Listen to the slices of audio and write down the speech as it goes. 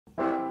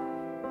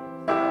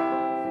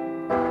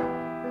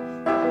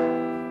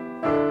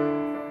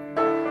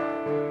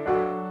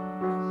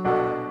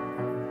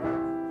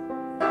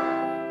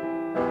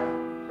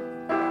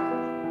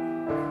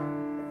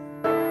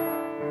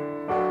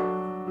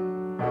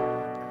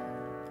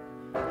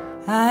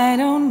I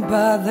don't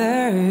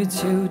bother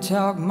to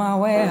talk my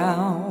way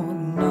out.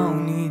 No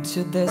need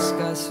to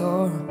discuss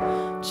or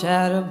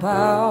chat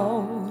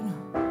about.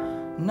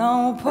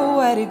 No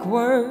poetic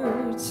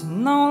words,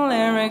 no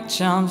lyric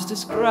charms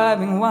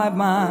describing why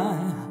my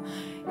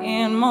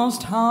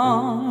inmost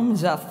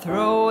harms I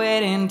throw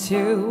it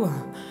into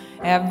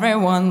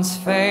everyone's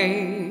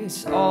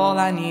face. All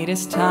I need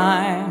is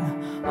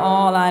time,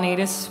 all I need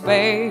is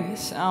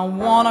space. I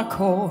wanna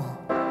call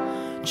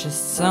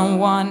just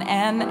someone,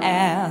 and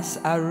as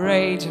I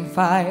rage and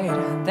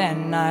fight,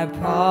 then I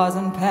pause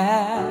and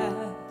pass.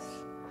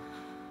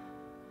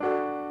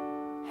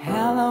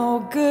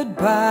 Hello,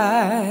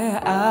 goodbye,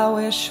 I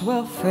wish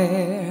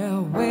welfare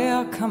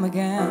will come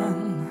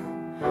again.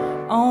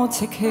 Oh,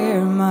 take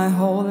care, my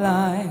whole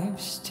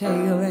life's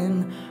tale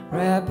in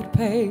rapid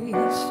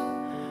pace.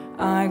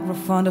 I grow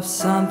fond of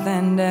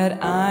something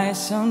that I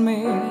soon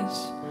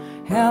miss.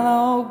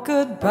 Hello,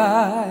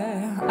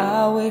 goodbye,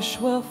 I wish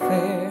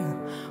welfare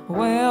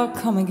will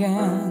come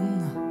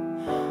again.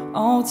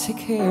 Oh, take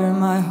care,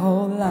 my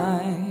whole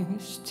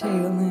life's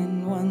tale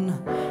in one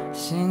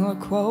single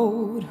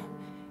quote.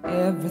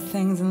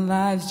 Everything's in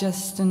life's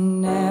just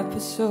an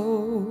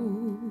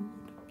episode.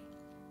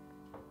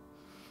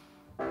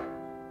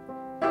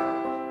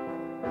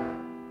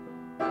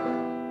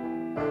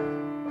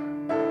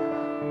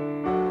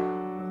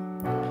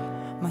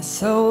 My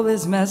soul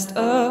is messed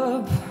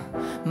up,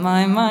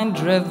 my mind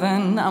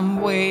driven. I'm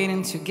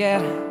waiting to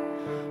get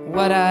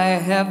what I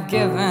have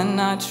given.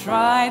 I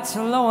try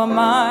to lower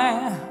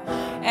my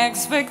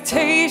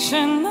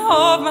expectation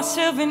of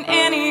myself in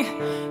any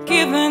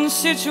given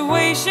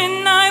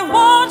situation. I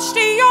watch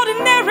the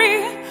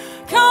ordinary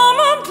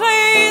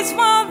commonplace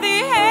while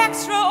the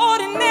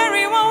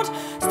extraordinary won't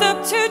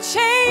stop to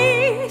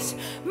chase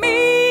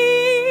me.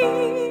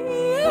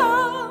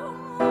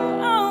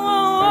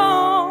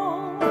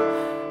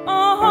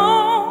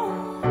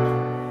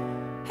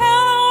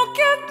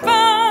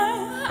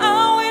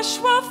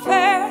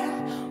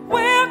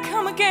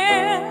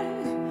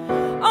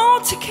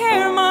 To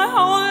care my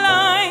whole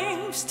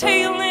life's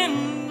tale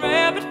in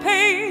rapid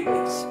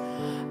pace.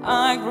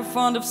 I grow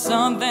fond of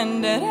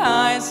something that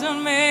I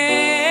soon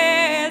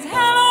miss.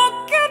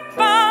 Hello,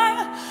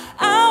 goodbye,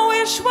 I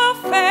wish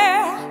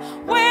welfare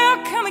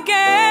will come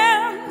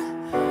again.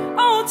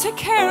 Oh, take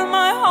care of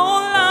my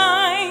whole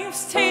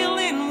life's tale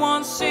in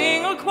one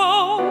single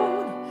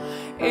quote.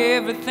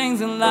 Everything's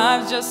in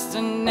life just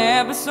an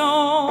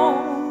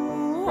episode.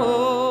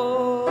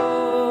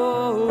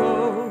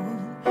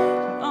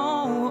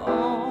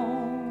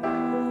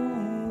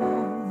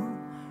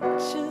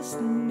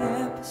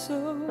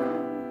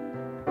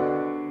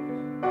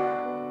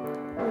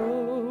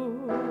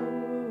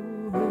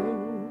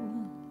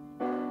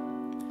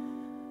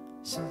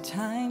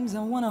 Sometimes I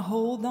wanna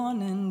hold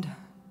on and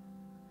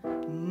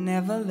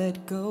never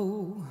let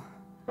go,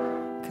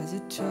 'cause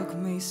it took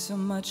me so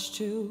much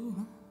to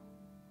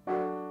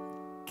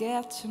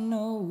get to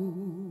know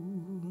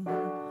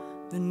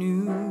the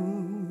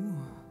new,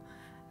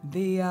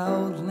 the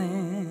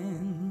outland,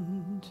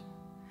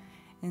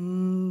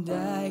 and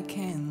I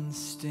can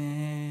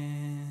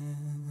stand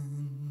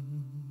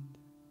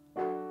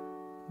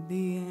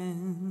the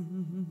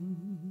end.